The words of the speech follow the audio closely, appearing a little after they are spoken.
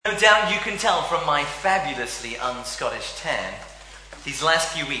doubt you can tell from my fabulously un-Scottish tan, these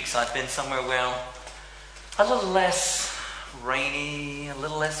last few weeks I've been somewhere, well, a little less rainy, a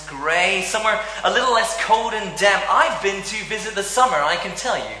little less grey, somewhere a little less cold and damp. I've been to visit the summer, I can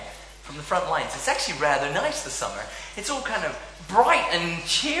tell you, from the front lines. It's actually rather nice this summer. It's all kind of bright and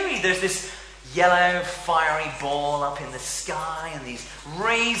cheery. There's this yellow, fiery ball up in the sky, and these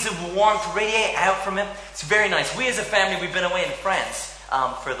rays of warmth radiate out from it. It's very nice. We as a family, we've been away in France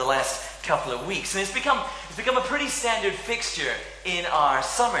for the last couple of weeks, and it's become a pretty standard fixture in our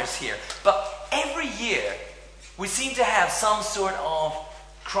summers here. But every year, we seem to have some sort of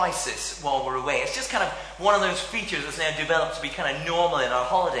crisis while we're away. It's just kind of one of those features that's now developed to be kind of normal in our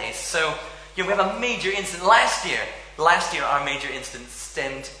holidays. So, we have a major incident. Last year, our major incident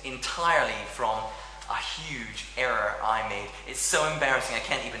stemmed entirely from a huge error I made. It's so embarrassing, I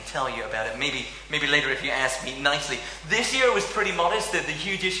can't even tell you about it. Maybe later if you ask me nicely. This year was pretty modest. The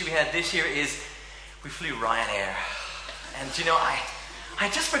huge issue we had this year is we flew Ryanair. And I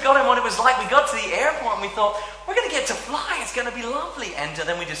just forgotten what it was like. We got to the airport and we thought, we're going to get to fly, it's going to be lovely. And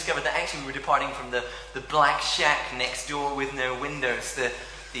then we discovered that actually we were departing from the black shack next door with no windows,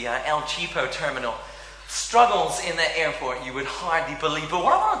 the El Cheapo terminal. Struggles in that airport you would hardly believe. But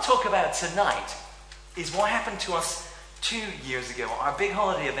what I want to talk about tonight is what happened to us 2 years ago, our big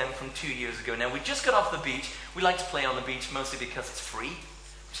holiday event from 2 years ago. Now, we just got off the beach. We like to play on the beach mostly because it's free,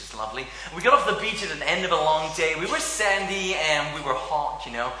 which is lovely. We got off the beach at the end of a long day. We were sandy and we were hot,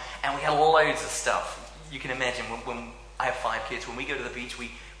 and we had loads of stuff. You can imagine when I have 5 kids, when we go to the beach,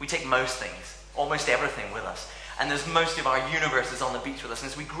 we take most things, almost everything with us. And there's most of our universes on the beach with us. And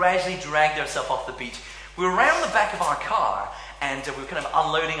as we gradually dragged ourselves off the beach, we were around the back of our car, and we were kind of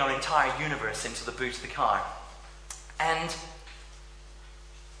unloading our entire universe into the boot of the car. And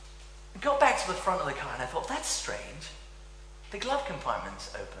we got back to the front of the car, and I thought, that's strange. The glove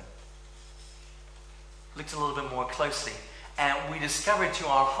compartment's open. Looked a little bit more closely, and we discovered to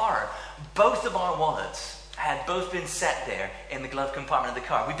our horror, both of our wallets had both been set there in the glove compartment of the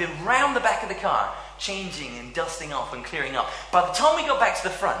car. We'd been round the back of the car, changing and dusting off and clearing up. By the time we got back to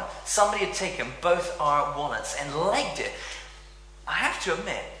the front, somebody had taken both our wallets and legged it. I have to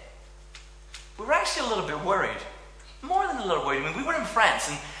admit, we were actually a little bit worried. More than a little worried. I mean, we were in France,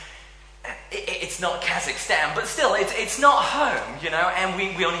 and it's not Kazakhstan, but still, it's not home, and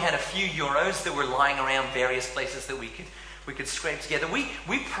we only had a few euros that were lying around various places that we could scrape together.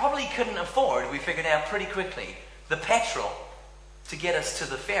 We probably couldn't afford, we figured out pretty quickly, the petrol to get us to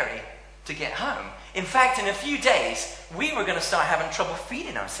the ferry to get home. In fact, in a few days, we were going to start having trouble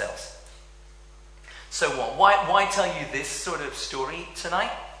feeding ourselves. So what? Why tell you this sort of story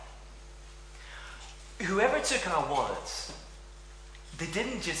tonight? Whoever took our wallets, they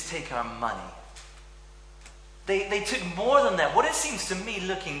didn't just take our money. They took more than that. What it seems to me,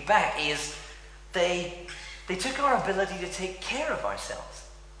 looking back, is they took our ability to take care of ourselves.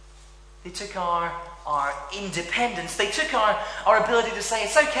 They took our independence. They took our ability to say,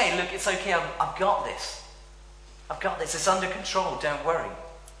 it's okay, look, it's okay, I've got this. I've got this, it's under control, don't worry.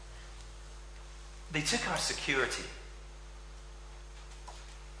 They took our security.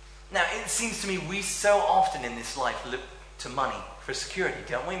 Now, it seems to me we so often in this life look to money for security,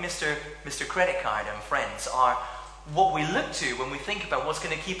 don't we? Mr. Credit Card and friends are what we look to when we think about what's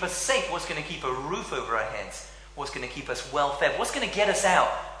going to keep us safe, what's going to keep a roof over our heads, what's going to keep us well fed, what's going to get us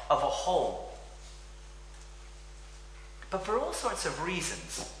out of a hole. But for all sorts of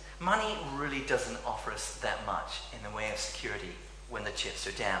reasons, money really doesn't offer us that much in the way of security when the chips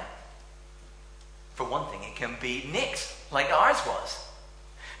are down. For one thing, it can be nicked, like ours was.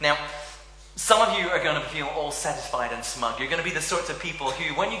 Now, some of you are going to feel all satisfied and smug. You're going to be the sorts of people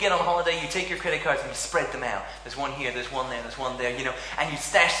who, when you get on holiday, you take your credit cards and you spread them out. There's one here, there's one there, there's one there, and you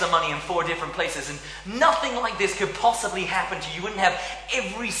stash the money in 4 different places, and nothing like this could possibly happen to you. You wouldn't have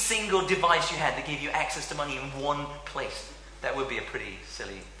every single device you had that gave you access to money in one place. That would be a pretty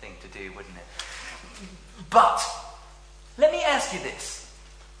silly thing to do, wouldn't it? But, let me ask you this.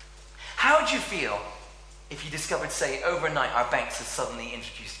 How would you feel if you discovered, say, overnight our banks had suddenly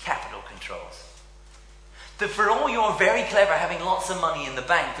introduced capital controls? That for all you're very clever having lots of money in the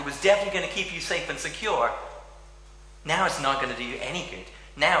bank that was definitely going to keep you safe and secure, now it's not going to do you any good.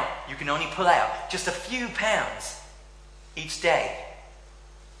 Now you can only pull out just a few pounds each day.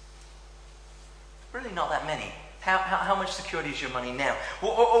 Really not that many. How much security is your money now?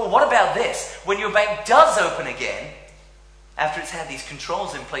 Or what about this? When your bank does open again, after it's had these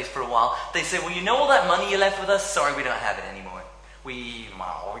controls in place for a while, they say, well, all that money you left with us? Sorry, we don't have it anymore. We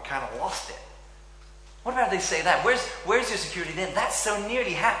kind of lost it. What about they say that? Where's your security then? That so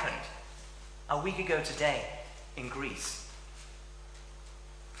nearly happened a week ago today in Greece.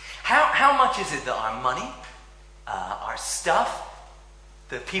 how much is it that our money, our stuff,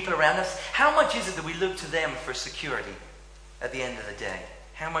 the people around us, how much is it that we look to them for security at the end of the day?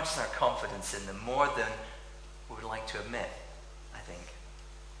 How much is our confidence in them? More than we would like to admit, I think.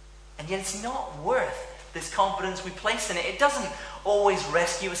 And yet it's not worth this confidence we place in it. It doesn't always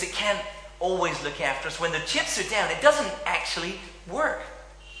rescue us. It can't always look after us. When the chips are down, it doesn't actually work.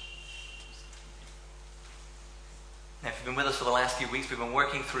 Now, if you've been with us for the last few weeks, we've been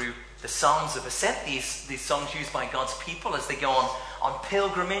working through the Songs of Ascent, these songs used by God's people as they go on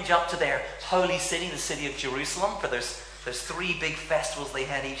pilgrimage up to their holy city, the city of Jerusalem, for there's 3 big festivals they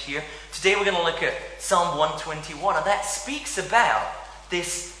had each year. Today we're going to look at Psalm 121, and that speaks about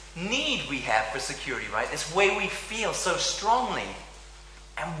this need we have for security, right? This way we feel so strongly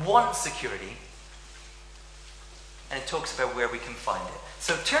and want security. And it talks about where we can find it.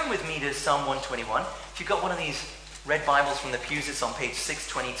 So turn with me to Psalm 121. If you've got one of these red Bibles from the pews, it's on page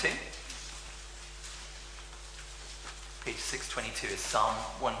 622. Page 622 is Psalm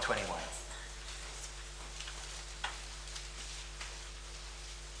 121.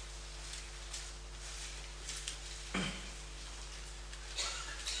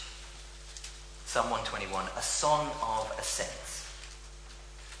 Psalm 121, a song of ascents.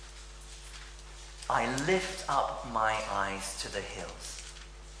 I lift up my eyes to the hills.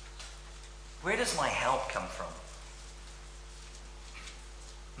 Where does my help come from?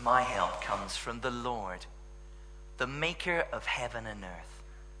 My help comes from the Lord, the maker of heaven and earth.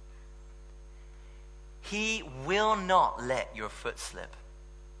 He will not let your foot slip.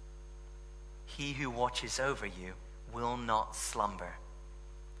 He who watches over you will not slumber.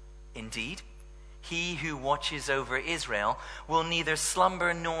 Indeed, he who watches over Israel will neither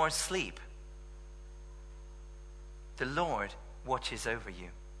slumber nor sleep. The Lord watches over you.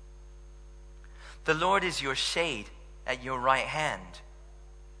 The Lord is your shade at your right hand.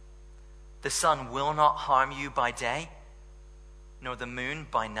 The sun will not harm you by day, nor the moon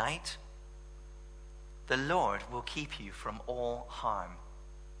by night. The Lord will keep you from all harm.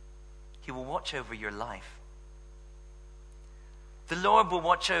 He will watch over your life. The Lord will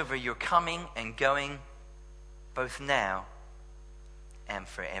watch over your coming and going, both now and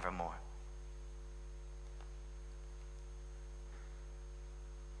forevermore.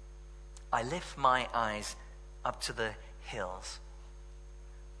 I lift my eyes up to the hills.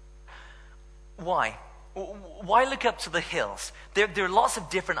 Why? Why look up to the hills? There are lots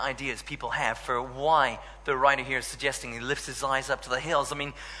of different ideas people have for why the writer here is suggesting he lifts his eyes up to the hills. I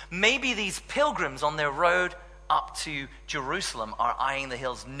mean, maybe these pilgrims on their road up to Jerusalem are eyeing the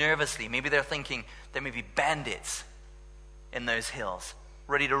hills nervously. Maybe they're thinking there may be bandits in those hills,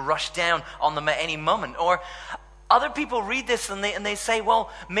 ready to rush down on them at any moment. Or other people read this and they say, well,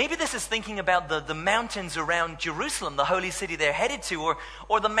 maybe this is thinking about the mountains around Jerusalem, the holy city they're headed to,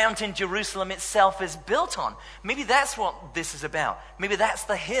 or the mountain Jerusalem itself is built on. Maybe that's what this is about. Maybe that's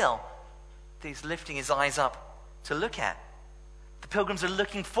the hill that he's lifting his eyes up to look at. The pilgrims are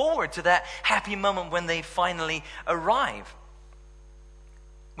looking forward to that happy moment when they finally arrive.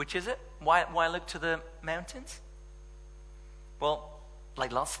 Which is it? Why look to the mountains? Well,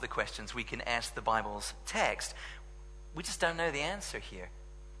 like lots of the questions we can ask the Bible's text, we just don't know the answer here.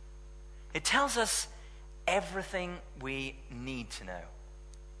 It tells us everything we need to know.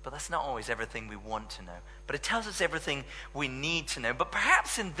 But that's not always everything we want to know. But it tells us everything we need to know. But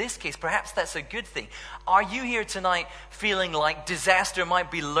perhaps in this case, perhaps that's a good thing. Are you here tonight feeling like disaster might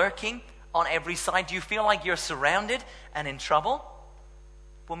be lurking on every side? Do you feel like you're surrounded and in trouble?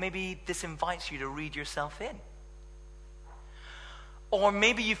 Well, maybe this invites you to read yourself in. Or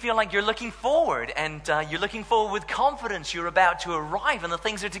maybe you feel like you're looking forward and you're looking forward with confidence. You're about to arrive and the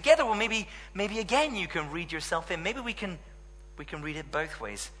things are together. Well, maybe again you can read yourself in. Maybe we can read it both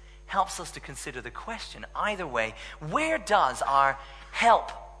ways. Helps us to consider the question. Either way, where does our help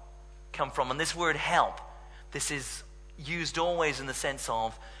come from? And this word help, this is used always in the sense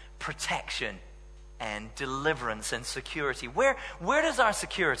of protection and deliverance and security. Where does our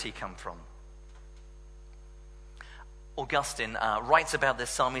security come from? Augustine writes about this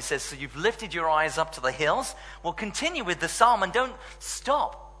psalm. He says, so you've lifted your eyes up to the hills. Well, continue with the psalm and don't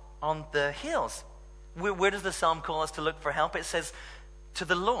stop on the hills. Where does the psalm call us to look for help? It says, to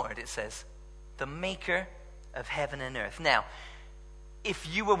the Lord, it says, the maker of heaven and earth. Now, if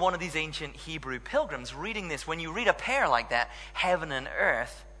you were one of these ancient Hebrew pilgrims reading this, when you read a pair like that, heaven and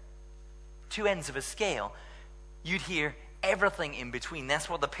earth, two ends of a scale, you'd hear everything in between. That's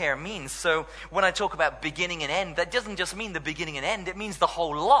what the pair means. So when I talk about beginning and end, that doesn't just mean the beginning and end, it means the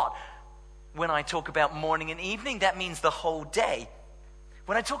whole lot. When I talk about morning and evening, that means the whole day.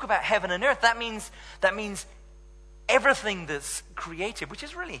 When I talk about heaven and earth, that means everything that's created, which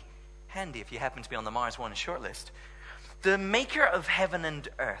is really handy if you happen to be on the Mars One shortlist. The maker of heaven and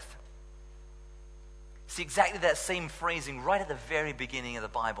earth. See exactly that same phrasing right at the very beginning of the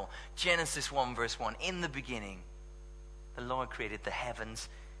Bible. Genesis 1 verse 1. In the beginning, the Lord created the heavens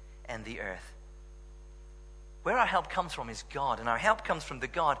and the earth. Where our help comes from is God. And our help comes from the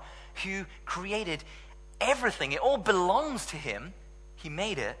God who created everything. It all belongs to him. He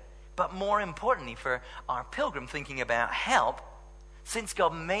made it. But more importantly, for our pilgrim thinking about help, since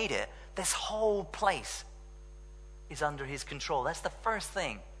God made it, this whole place is under his control. That's the first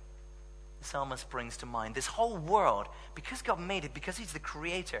thing the psalmist brings to mind. This whole world, because God made it, because he's the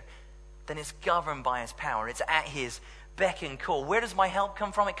creator, then it's governed by his power. It's at his beck and call. Where does my help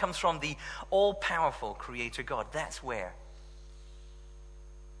come from? It comes from the all-powerful creator God. That's where.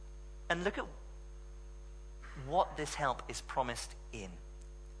 And look at what this help is promised in.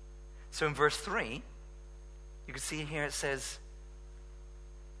 So in verse 3, you can see here it says,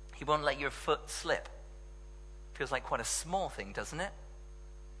 he won't let your foot slip. Feels like quite a small thing, doesn't it?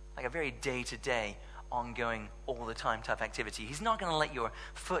 Like a very day-to-day, ongoing, all-the-time type activity. He's not going to let your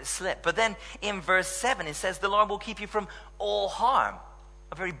foot slip. But then in verse 7, it says, the Lord will keep you from all harm.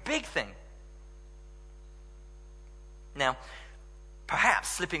 A very big thing. Now, perhaps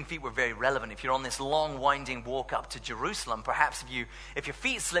slipping feet were very relevant. If you're on this long, winding walk up to Jerusalem, perhaps if your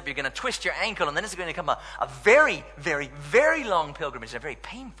feet slip, you're going to twist your ankle, and then it's going to become a very, very, very long pilgrimage, a very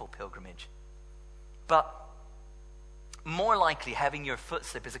painful pilgrimage. But more likely, having your foot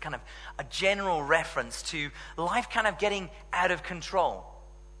slip is a general reference to life kind of getting out of control,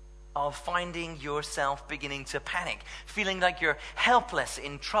 of finding yourself beginning to panic, feeling like you're helpless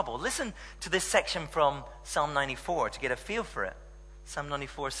in trouble. Listen to this section from Psalm 94 to get a feel for it. Psalm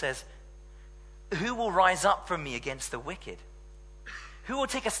 94 says, who will rise up for me against the wicked? Who will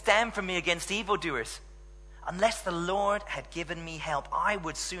take a stand for me against evildoers? Unless the Lord had given me help, I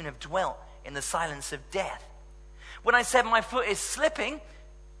would soon have dwelt in the silence of death. When I said my foot is slipping,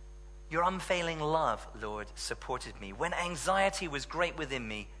 your unfailing love, Lord, supported me. When anxiety was great within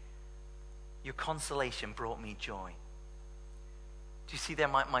me, your consolation brought me joy. Do you see there,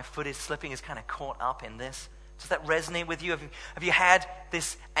 my foot is slipping is kind of caught up in this? Does that resonate with you? Have you had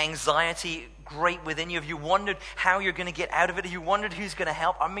this anxiety great within you? Have you wondered how you're going to get out of it? Have you wondered who's going to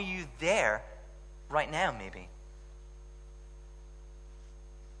help? Are you there right now, maybe?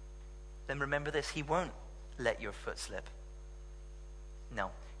 Then remember this, he won't let your foot slip. No,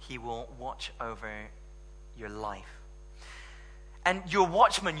 he will watch over your life. And your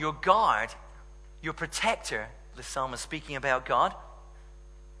watchman, your guard, your protector, the psalmist speaking about God,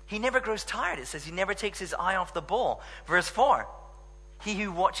 he never grows tired. It says he never takes his eye off the ball. Verse 4, he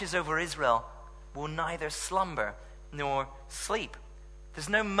who watches over Israel will neither slumber nor sleep. There's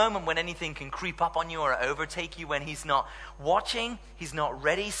no moment when anything can creep up on you or overtake you when he's not watching, he's not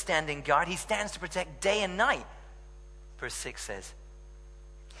ready, standing guard. He stands to protect day and night, verse 6 says.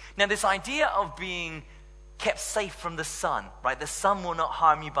 Now this idea of being kept safe from the sun, right? The sun will not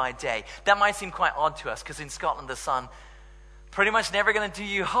harm you by day. That might seem quite odd to us because in Scotland the sun pretty much never going to do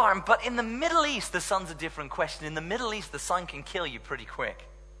you harm. But in the Middle East, the sun's a different question. In the Middle East, the sun can kill you pretty quick.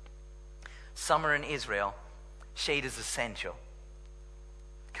 Summer in Israel, shade is essential.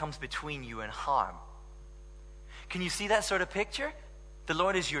 It comes between you and harm. Can you see that sort of picture? The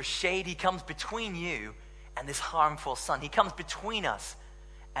Lord is your shade. He comes between you and this harmful sun. He comes between us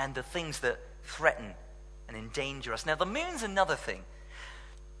and the things that threaten and endanger us. Now, the moon's another thing.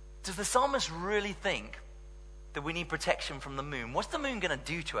 Does the psalmist really think that we need protection from the moon? What's the moon going to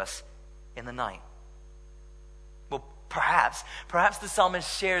do to us in the night? Well, perhaps the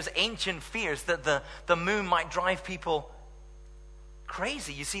psalmist shares ancient fears that the moon might drive people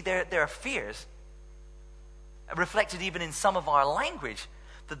crazy. You see, there are fears reflected even in some of our language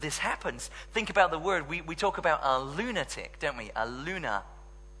that this happens. Think about the word. We talk about a lunatic, don't we? A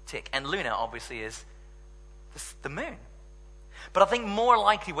lunatic. And luna obviously is the moon. But I think more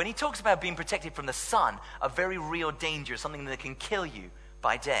likely when he talks about being protected from the sun, a very real danger, something that can kill you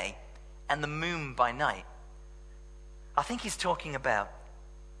by day, and the moon by night, I think he's talking about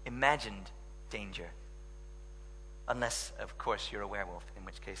imagined danger. Unless, of course, you're a werewolf, in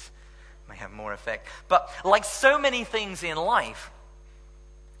which case it may have more effect. But like so many things in life,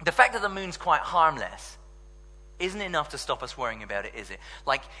 the fact that the moon's quite harmless isn't enough to stop us worrying about it, is it?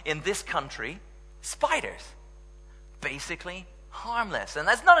 Like in this country, spiders. Basically harmless. And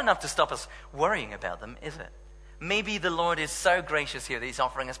that's not enough to stop us worrying about them, is it? Maybe the Lord is so gracious here that he's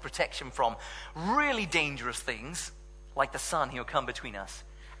offering us protection from really dangerous things, like the sun. He'll come between us.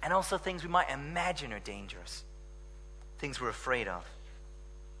 And also things we might imagine are dangerous. Things we're afraid of.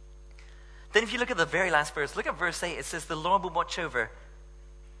 Then if you look at the very last verse, look at verse 8. It says, the Lord will watch over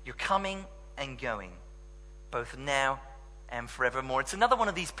You're coming and going, both now and forevermore. It's another one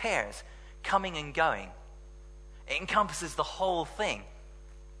of these pairs, coming and going. It encompasses the whole thing.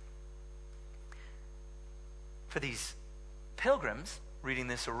 For these pilgrims, reading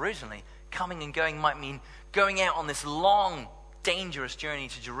this originally, coming and going might mean going out on this long, dangerous journey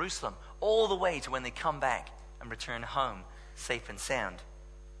to Jerusalem, all the way to when they come back and return home safe and sound.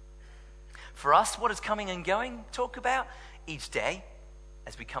 For us, what does coming and going talk about? Each day,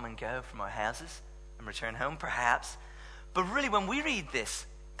 as we come and go from our houses and return home, perhaps. But really, when we read this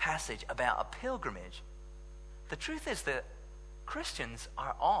passage about a pilgrimage, the truth is that Christians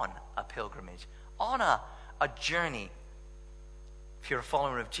are on a pilgrimage, on a journey. If you're a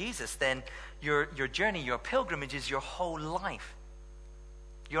follower of Jesus, then your journey, your pilgrimage is your whole life.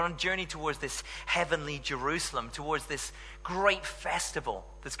 You're on a journey towards this heavenly Jerusalem, towards this great festival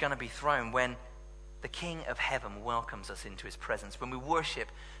that's going to be thrown when the King of Heaven welcomes us into his presence. When we worship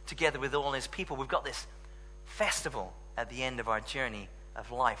together with all his people, we've got this festival at the end of our journey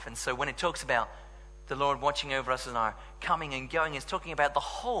of life. And so when it talks about the Lord watching over us in our coming and going, it's talking about the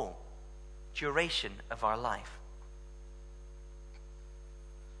whole duration of our life.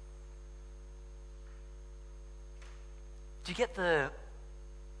 Do you get the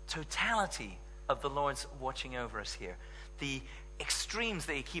totality of the Lord's watching over us here? The extremes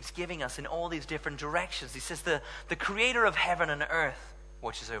that he keeps giving us in all these different directions. He says the creator of heaven and earth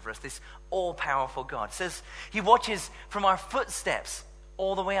watches over us, this all-powerful God. Says he watches from our footsteps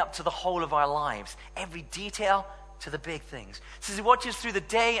all the way up to the whole of our lives, every detail to the big things. Says he watches through the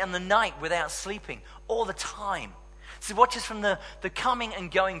day and the night without sleeping, all the time. Says he watches from the coming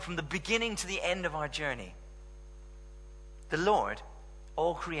and going, from the beginning to the end of our journey. The Lord,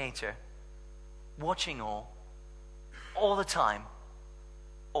 all creator, watching all the time,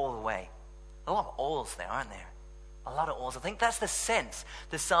 all the way. A lot of alls there, aren't there? A lot of alls. I think that's the sense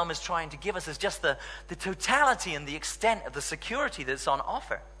the psalm is trying to give us, is just the totality and the extent of the security that's on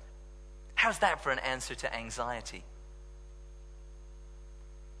offer. How's that for an answer to anxiety?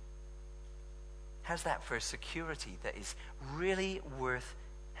 How's that for a security that is really worth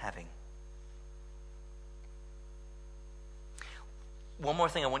having? One more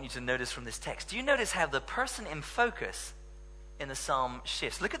thing I want you to notice from this text. Do you notice how the person in focus in the psalm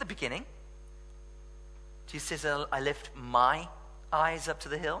shifts? Look at the beginning. Jesus says, I lift my eyes up to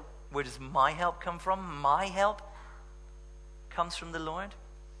the hill. Where does my help come from? My help comes from the Lord.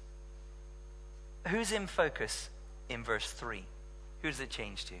 Who's in focus in verse 3? Who does it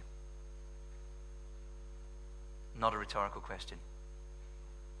change to? Not a rhetorical question.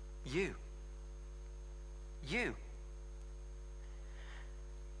 You. You.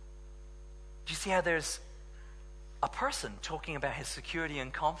 Do you see how there's a person talking about his security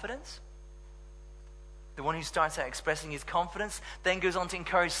and confidence? The one who starts out expressing his confidence then goes on to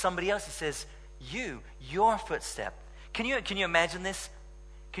encourage somebody else. He says, your footstep. Can you imagine this?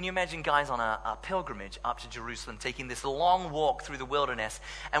 Can you imagine guys on a pilgrimage up to Jerusalem taking this long walk through the wilderness,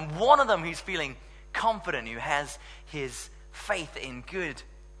 and one of them who's feeling confident, who has his faith in good,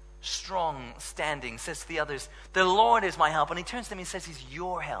 strong standing, says to the others, the Lord is my help. And he turns to them and says, he's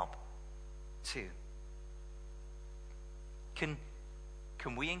your help too.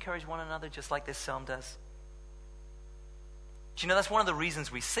 Can we encourage one another just like this psalm does? Do you know that's one of the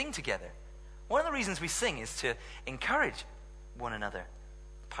reasons we sing together? One of the reasons we sing is to encourage one another.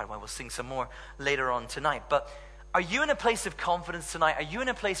 Part of why we'll sing some more later on tonight. But are you in a place of confidence tonight? Are you in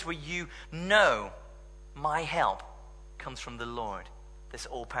a place where you know my help comes from the Lord, this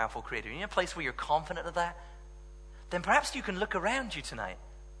all-powerful creator? Are you in a place where you're confident of that? Then perhaps you can look around you tonight.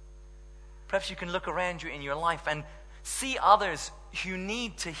 Perhaps you can look around you in your life and see others who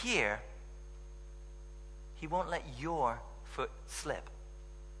need to hear, he won't let your foot slip.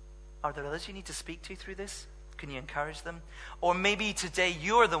 Are there others you need to speak to through this? Can you encourage them? Or maybe today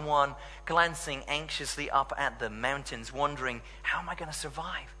you're the one glancing anxiously up at the mountains, wondering, how am I going to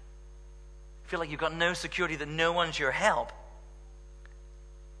survive? Feel like you've got no security, that no one's your help.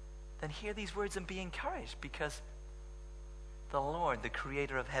 Then hear these words and be encouraged, because the Lord, the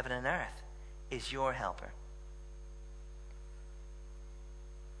creator of heaven and earth, is your helper.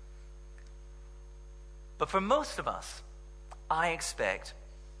 But for most of us, I expect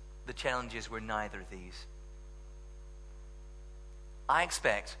the challenges were neither of these. I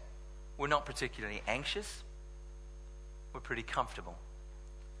expect we're not particularly anxious. We're pretty comfortable.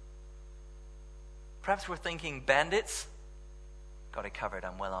 Perhaps we're thinking, bandits, got it covered,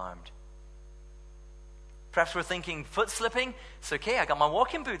 I'm well armed. Perhaps we're thinking, foot slipping, it's okay, I got my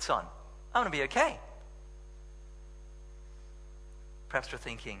walking boots on. I'm going to be okay. Perhaps we're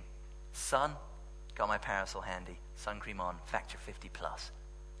thinking, sun, got my parasol handy, sun cream on, factor 50 plus.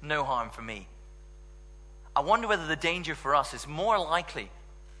 no harm for me. I wonder whether the danger for us is more likely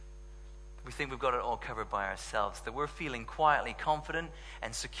that we think we've got it all covered by ourselves, that we're feeling quietly confident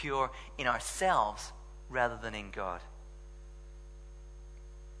and secure in ourselves rather than in God.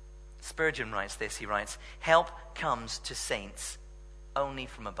 Spurgeon writes this, he writes, "Help comes to saints only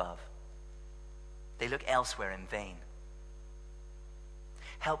from above. They look elsewhere in vain."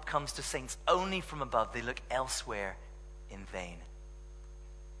 Help comes to saints only from above. They look elsewhere in vain.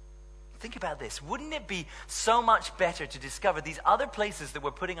 Think about this. Wouldn't it be so much better to discover these other places that we're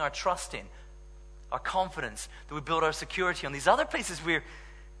putting our trust in, our confidence, that we build our security on, these other places wouldn't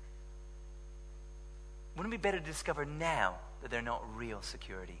it be better to discover now that they're not real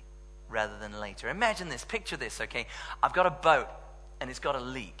security rather than later? Imagine this, picture this, okay? I've got a boat and it's got a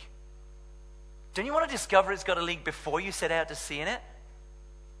leak. Don't you want to discover it's got a leak before you set out to sea in it?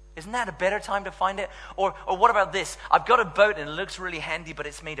 Isn't that a better time to find it? Or what about this? I've got a boat and it looks really handy, but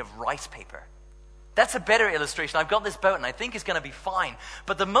it's made of rice paper. That's a better illustration. I've got this boat and I think it's going to be fine.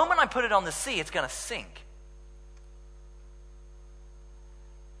 But the moment I put it on the sea, it's going to sink.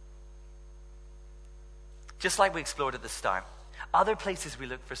 Just like we explored at the start, other places we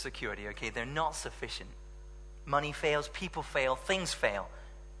look for security, okay, they're not sufficient. Money fails, people fail, things fail.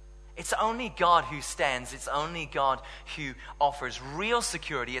 It's only God who stands. It's only God who offers real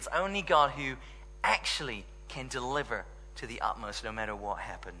security. It's only God who actually can deliver to the utmost no matter what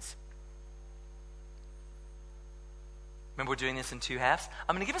happens. Remember, we're doing this in two halves.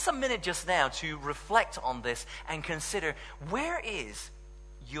 I'm going to give us a minute just now to reflect on this and consider, where is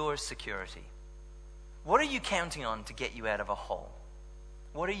your security? What are you counting on to get you out of a hole?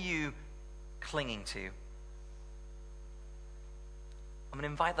 What are you clinging to? I'm going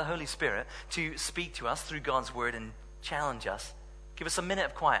to invite the Holy Spirit to speak to us through God's word and challenge us. Give us a minute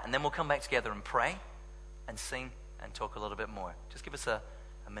of quiet, and then we'll come back together and pray and sing and talk a little bit more. Just give us a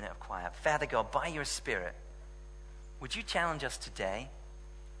minute of quiet. Father God, by your Spirit, would you challenge us today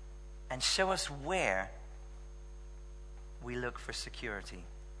and show us where we look for security?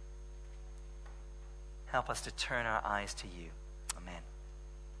 Help us to turn our eyes to you. Amen.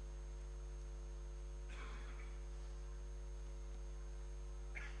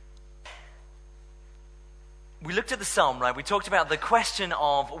 We looked at the psalm, right? We talked about the question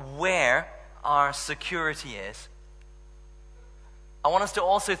of where our security is. I want us to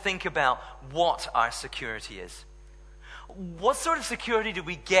also think about what our security is. What sort of security do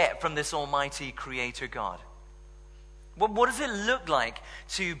we get from this almighty creator God? What does it look like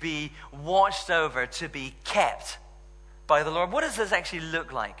to be watched over, to be kept by the Lord? What does this actually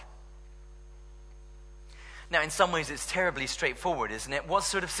look like? Now, in some ways, it's terribly straightforward, isn't it? What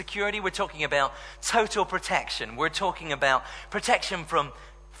sort of security? We're talking about total protection. We're talking about protection from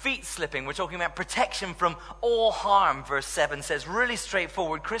feet slipping. We're talking about protection from all harm, verse 7 says. Really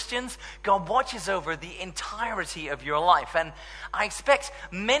straightforward. Christians, God watches over the entirety of your life. And I expect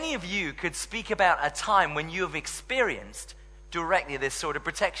many of you could speak about a time when you have experienced directly this sort of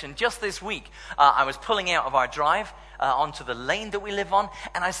protection. Just this week, I was pulling out of our drive onto the lane that we live on,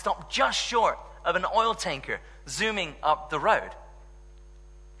 and I stopped just short of an oil tanker zooming up the road.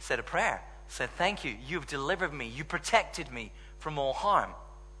 Said a prayer. Said, thank you. You've delivered me. You protected me from all harm.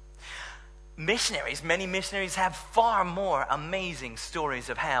 Missionaries, many missionaries have far more amazing stories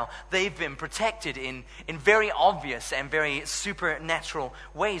of how they've been protected in very obvious and very supernatural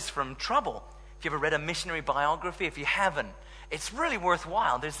ways from trouble. If you ever read a missionary biography, if you haven't, it's really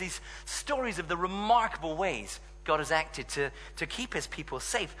worthwhile. There's these stories of the remarkable ways God has acted to keep his people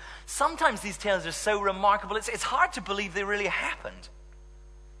safe. Sometimes these tales are so remarkable, it's hard to believe they really happened.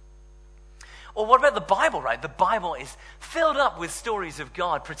 Or what about the Bible, right? The Bible is filled up with stories of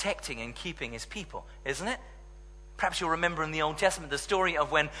God protecting and keeping his people, isn't it? Perhaps you'll remember in the Old Testament the story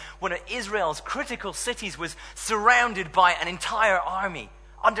of when Israel's critical cities was surrounded by an entire army,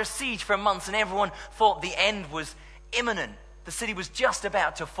 under siege for months, and everyone thought the end was imminent. The city was just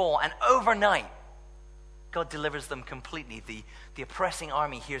about to fall, and overnight, God delivers them completely. The oppressing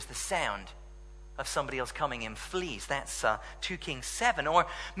army hears the sound of somebody else coming and flees. That's 2 Kings 7. Or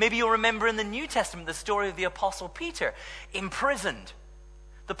maybe you'll remember in the New Testament the story of the Apostle Peter, imprisoned.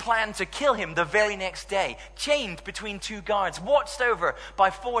 The plan to kill him the very next day, chained between two guards, watched over by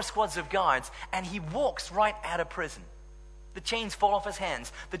 4 squads of guards, and he walks right out of prison. The chains fall off his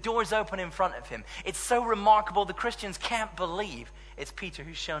hands. The doors open in front of him. It's so remarkable the Christians can't believe it's Peter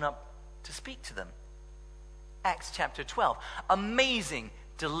who's shown up to speak to them. Acts chapter 12. Amazing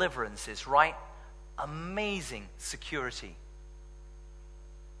deliverances, right? Amazing security.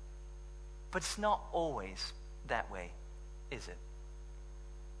 But it's not always that way, is it?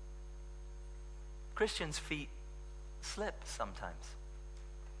 Christians' feet slip sometimes.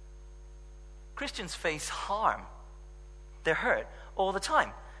 Christians face harm. They're hurt all the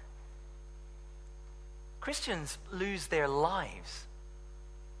time. Christians lose their lives.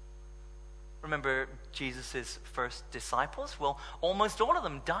 Remember Jesus' first disciples? Well, almost all of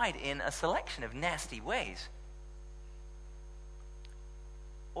them died in a selection of nasty ways.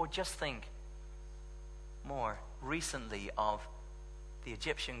 Or just think more recently of the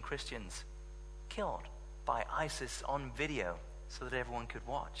Egyptian Christians killed by ISIS on video so that everyone could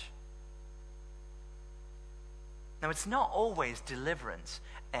watch. Now, it's not always deliverance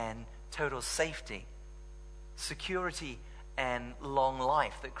and total safety, security and long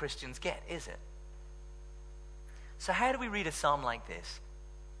life that Christians get, is it? So how do we read a psalm like this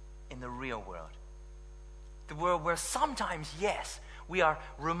in the real world? The world where sometimes, yes, we are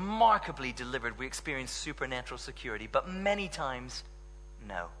remarkably delivered, we experience supernatural security, but many times,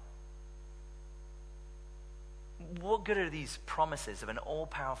 no. What good are these promises of an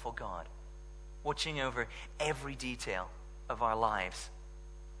all-powerful God watching over every detail of our lives?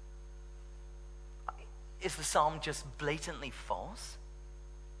 Is the psalm just blatantly false?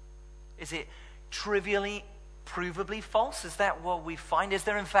 Is it trivially, provably false? Is that what we find? Is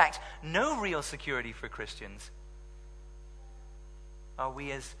there in fact no real security for Christians? Are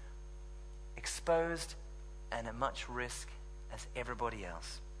we as exposed and at much risk as everybody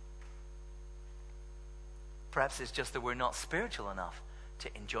else? Perhaps it's just that we're not spiritual enough to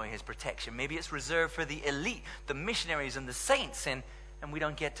enjoy his protection. Maybe it's reserved for the elite, the missionaries and the saints, and we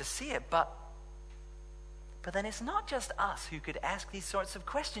don't get to see it. But then it's not just us who could ask these sorts of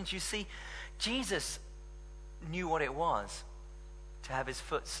questions. You see, Jesus knew what it was to have his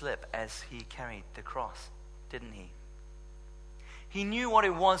foot slip as he carried the cross, didn't he? He knew what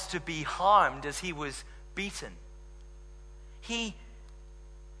it was to be harmed as he was beaten. He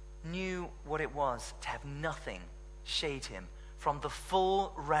knew what it was to have nothing shade him from the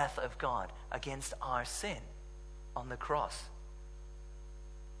full wrath of God against our sin on the cross.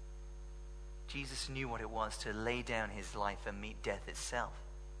 Jesus knew what it was to lay down his life and meet death itself.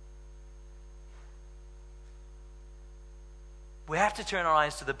 We have to turn our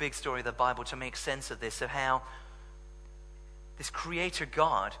eyes to the big story of the Bible to make sense of this, of how this creator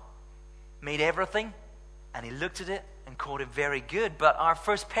God made everything, and he looked at it and called it very good. But our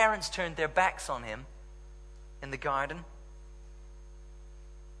first parents turned their backs on him in the garden,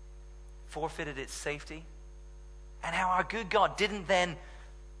 forfeited its safety, and how our good God didn't then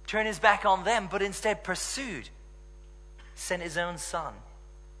turn his back on them, but instead pursued, sent his own son,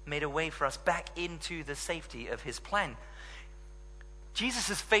 made a way for us back into the safety of his plan. Jesus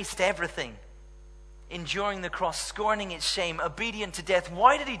has faced everything, enduring the cross, scorning its shame, obedient to death.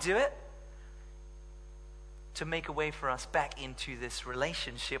 Why did he do it? To make a way for us back into this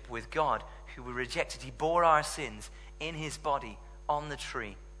relationship with God, who we rejected. He bore our sins in his body on the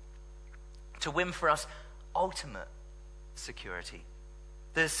tree to win for us ultimate security.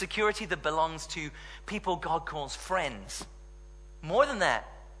 The security that belongs to people God calls friends. More than that,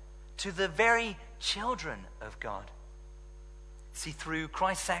 to the very children of God. See, through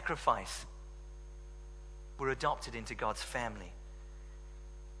Christ's sacrifice, we're adopted into God's family.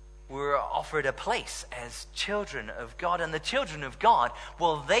 We're offered a place as children of God. And the children of God,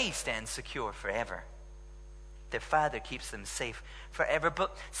 well, they stand secure forever. Their Father keeps them safe forever.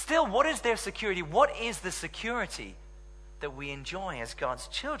 But still, what is their security? What is the security that we enjoy as God's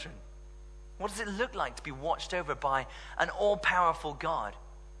children? What does it look like to be watched over by an all-powerful God?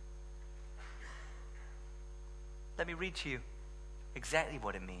 Let me read to you exactly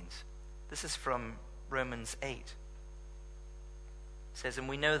what it means. This is from Romans 8. It says, and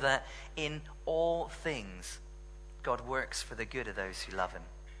we know that in all things God works for the good of those who love him,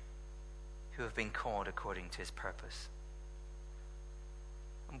 who have been called according to his purpose.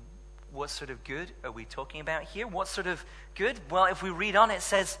 What sort of good are we talking about here? What sort of good? Well, if we read on, it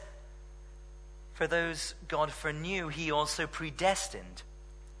says, for those God foreknew, he also predestined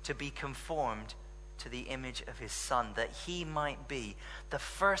to be conformed to the image of his Son, that he might be the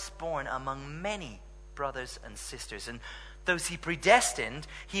firstborn among many brothers and sisters. And those he predestined,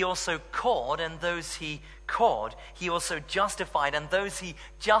 he also called, and those he called, he also justified, and those he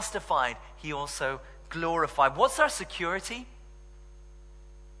justified, he also glorified. What's our security?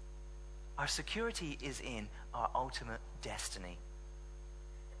 Our security is in our ultimate destiny.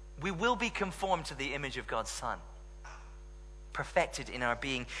 We will be conformed to the image of God's Son, perfected in our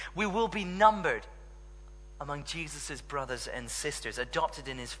being. We will be numbered among Jesus' brothers and sisters, adopted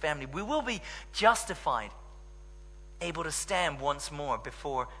in his family. We will be justified, able to stand once more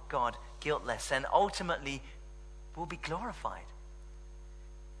before God guiltless, and ultimately we'll be glorified.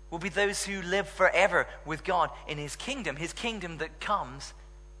 We'll be those who live forever with God in his kingdom that comes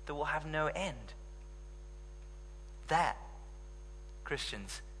that will have no end. That,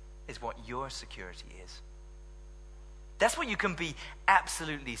 Christians, is what your security is. That's what you can be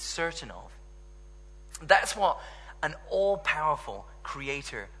absolutely certain of. That's what an all-powerful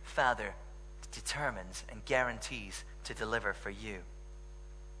Creator, Father, determines and guarantees to deliver for you.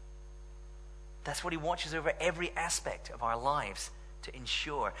 That's what He watches over every aspect of our lives to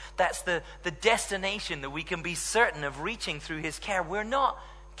ensure. That's the destination that we can be certain of reaching through His care. We're not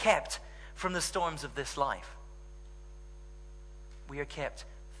kept from the storms of this life. We are kept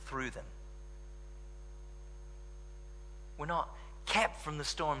through them. We're not kept from the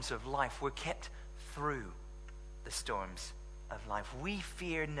storms of life. We're kept through the storms of life. We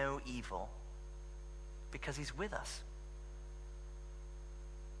fear no evil because He's with us.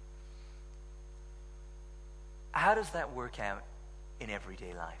 How does that work out in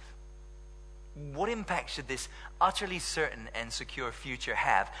everyday life? What impact should this utterly certain and secure future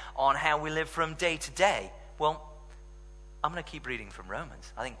have on how we live from day to day? Well, I'm going to keep reading from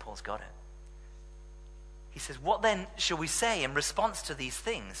Romans. I think Paul's got it. He says, what then shall we say in response to these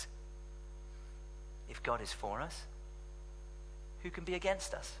things? If God is for us, who can be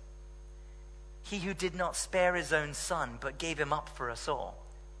against us? He who did not spare His own Son, but gave Him up for us all,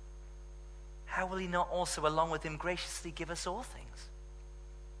 how will He not also along with Him graciously give us all things?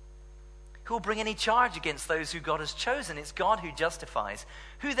 Who will bring any charge against those who God has chosen? It's God who justifies.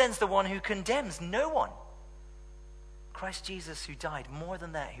 Who then's the one who condemns? No one. Christ Jesus, who died, more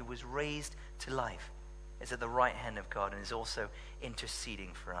than that, who was raised to life, is at the right hand of God and is also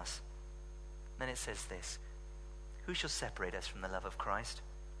interceding for us. Then it says this: who shall separate us from the love of Christ?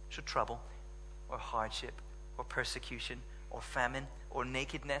 Shall trouble, or hardship, or persecution, or famine, or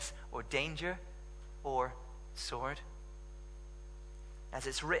nakedness, or danger, or sword? As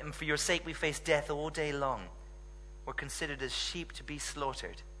it's written, for your sake we face death all day long. We're considered as sheep to be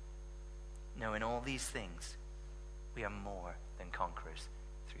slaughtered. No, in all these things, we are more than conquerors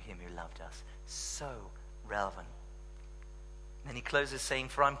through Him who loved us. So relevant. And then he closes saying,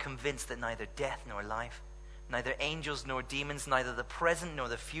 for I'm convinced that neither death nor life, neither angels nor demons, neither the present nor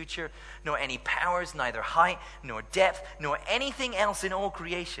the future, nor any powers, neither height nor depth, nor anything else in all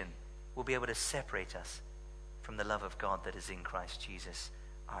creation will be able to separate us from the love of God that is in Christ Jesus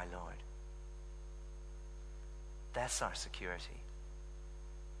our Lord. That's our security.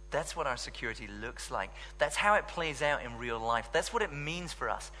 That's what our security looks like. That's how it plays out in real life. That's what it means for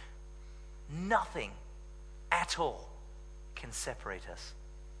us. Nothing at all can separate us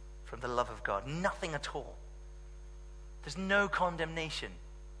from the love of God. Nothing at all. There's no condemnation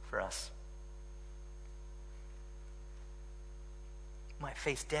for us. Might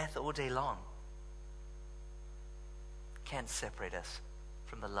face death all day long. Can't separate us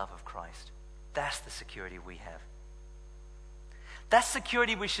from the love of Christ. That's the security we have. That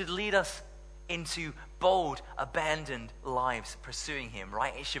security which should lead us into bold, abandoned lives pursuing Him,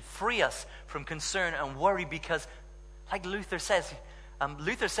 right? It should free us from concern and worry because, like Luther says when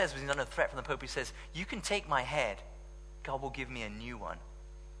he's under threat from the Pope, he says, you can take my head, God will give me a new one.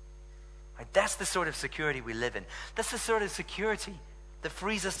 Right? That's the sort of security we live in. That's the sort of security that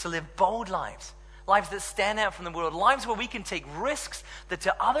frees us to live bold lives. Lives that stand out from the world. Lives where we can take risks that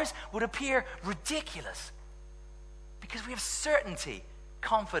to others would appear ridiculous. Because we have certainty,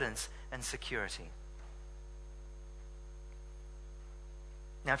 confidence, and security.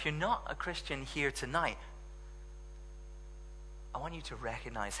 Now, if you're not a Christian here tonight, I want you to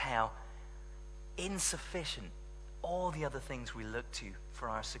recognize how insufficient all the other things we look to for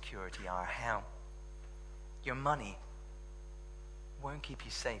our security are. How your money won't keep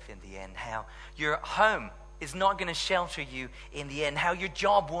you safe in the end. How your home is not going to shelter you in the end. How your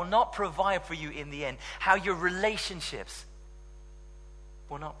job will not provide for you in the end. How your relationships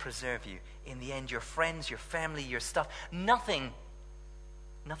will not preserve you in the end. Your friends, your family, your stuff. Nothing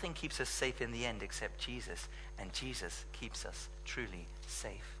keeps us safe in the end except Jesus. And Jesus keeps us truly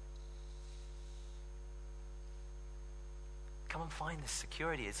safe. Come and find this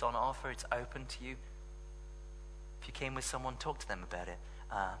security. It's on offer. It's open to you. If you came with someone, talk to them about it.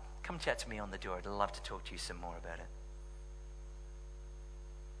 Come chat to me on the door. I'd love to talk to you some more about it.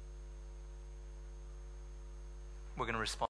 We're going to respond.